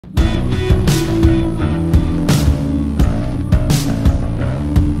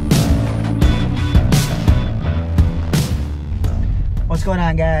What's going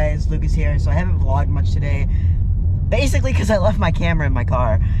on, guys? Lucas here. So I haven't vlogged much today, basically because I left my camera in my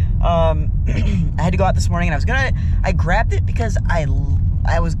car. I had to go out this morning, and I grabbed it because I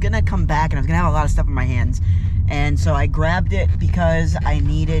was gonna come back and I was gonna have a lot of stuff in my hands, and so I grabbed it because I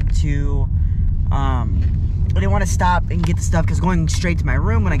needed to. I didn't want to stop and get the stuff because going straight to my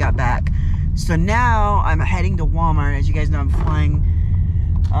room when I got back. So now I'm heading to Walmart. As you guys know, I'm flying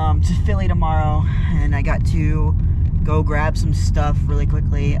to Philly tomorrow, and I got to go grab some stuff really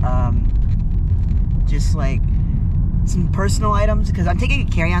quickly, just like some personal items, because I'm taking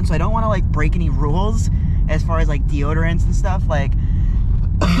a carry-on, so I don't want to like break any rules as far as like deodorants and stuff. Like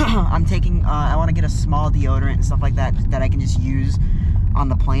I'm taking I want to get a small deodorant and stuff like that I can just use on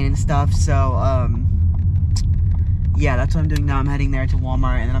the plane and stuff. So yeah, that's what I'm doing now. I'm heading there to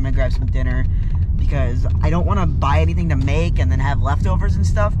Walmart, and then I'm gonna grab some dinner because I don't want to buy anything to make and then have leftovers and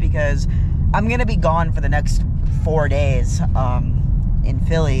stuff, because I'm gonna be gone for the next 4 days in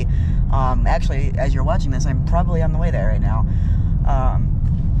Philly. Actually, as you're watching this, I'm probably on the way there right now.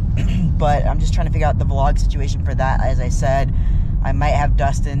 But I'm just trying to figure out the vlog situation for that. As I said, I might have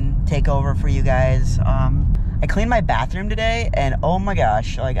Dustin take over for you guys. I cleaned my bathroom today, and oh my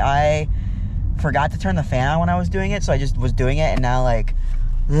gosh, like I forgot to turn the fan on when I was doing it, so I just was doing it, and now like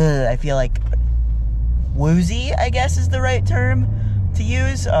I feel like woozy, I guess is the right term to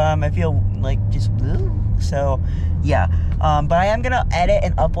use. I feel like just so yeah, but I am gonna edit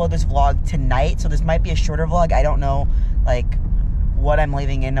and upload this vlog tonight, so this might be a shorter vlog. I don't know like what I'm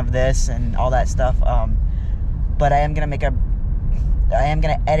leaving in of this and all that stuff, but I am gonna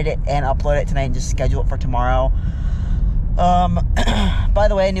edit it and upload it tonight and just schedule it for tomorrow. By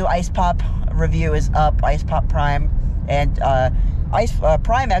the way, new Ice Pop review is up, Ice Pop Prime, and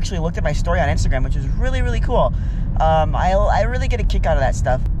Prime actually looked at my story on Instagram, which is really, really cool. I really get a kick out of that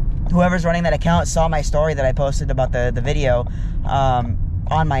stuff. Whoever's running that account saw my story that I posted about the video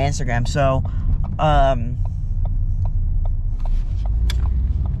on my Instagram. So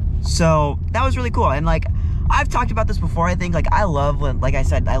so that was really cool. And like I've talked about this before, I think, like I love when, like I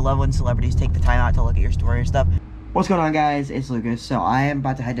said, I love when celebrities take the time out to look at your story and stuff. What's going on, guys? It's Lucas. So I am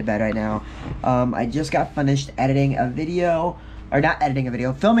about to head to bed right now. I just got finished editing a video, or not editing a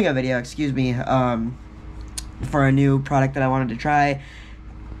video, filming a video, excuse me, for a new product that I wanted to try.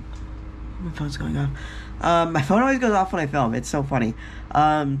 My phone's going off. My phone always goes off when I film. It's so funny.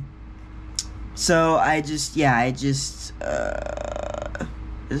 So is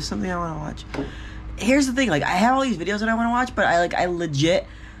this something I want to watch? Here's the thing, like I have all these videos that I want to watch, but I legit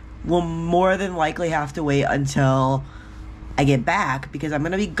will more than likely have to wait until I get back, because I'm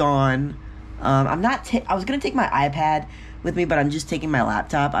gonna be gone. I was gonna take my iPad with me, but I'm just taking my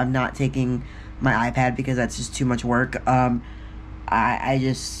laptop. I'm not taking my iPad because that's just too much work. I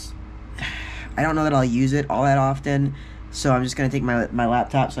don't know that I'll use it all that often, so I'm just gonna take my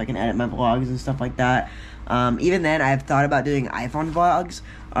laptop so I can edit my vlogs and stuff like that. Even then, I've thought about doing iPhone vlogs,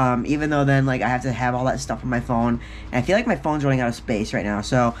 even though then like I have to have all that stuff on my phone, and I feel like my phone's running out of space right now.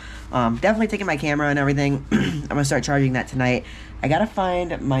 So definitely taking my camera and everything. I'm gonna start charging that tonight. I gotta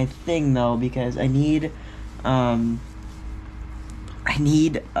find my thing though, because I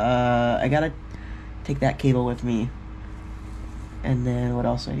gotta take that cable with me. And then what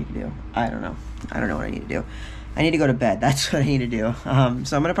else do I need to do? I don't know what I need to do. I need to go to bed. That's what I need to do. So I'm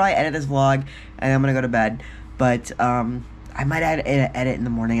gonna probably edit this vlog, and I'm gonna go to bed. But I might edit in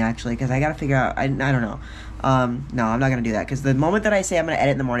the morning, actually, because I gotta figure out. I don't know. No, I'm not gonna do that, because the moment that I say I'm gonna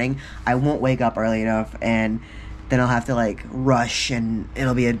edit in the morning, I won't wake up early enough, and then I'll have to like rush, and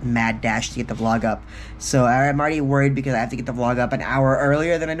it'll be a mad dash to get the vlog up. So I'm already worried because I have to get the vlog up an hour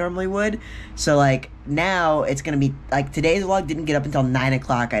earlier than I normally would. So like now it's gonna be like today's vlog didn't get up until 9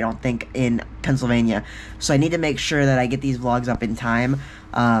 o'clock, I don't think, in Pennsylvania. So I need to make sure that I get these vlogs up in time.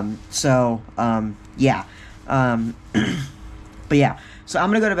 Yeah. But yeah, so I'm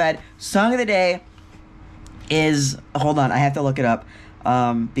gonna go to bed. Song of the day is, hold on, I have to look it up,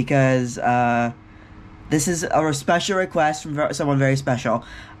 because this is a special request from someone very special,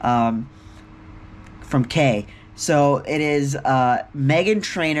 from Kay. So it is Meghan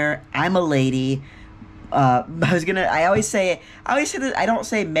Trainor, I'm a Lady. I always say that I don't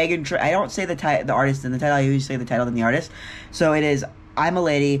say Meghan. I don't say the artist in the title. I usually say the title than the artist. So it is I'm a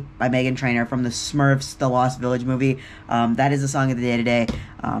Lady by Meghan Trainor from the Smurfs The Lost Village movie. That is the song of the day today.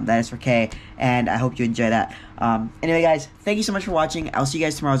 That is for Kay, and I hope you enjoy that. Anyway, guys, thank you so much for watching. I'll see you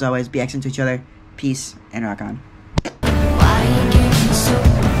guys tomorrow as always. Be excellent to each other. Peace and rock on. Why you getting so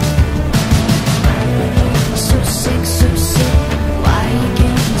sick, so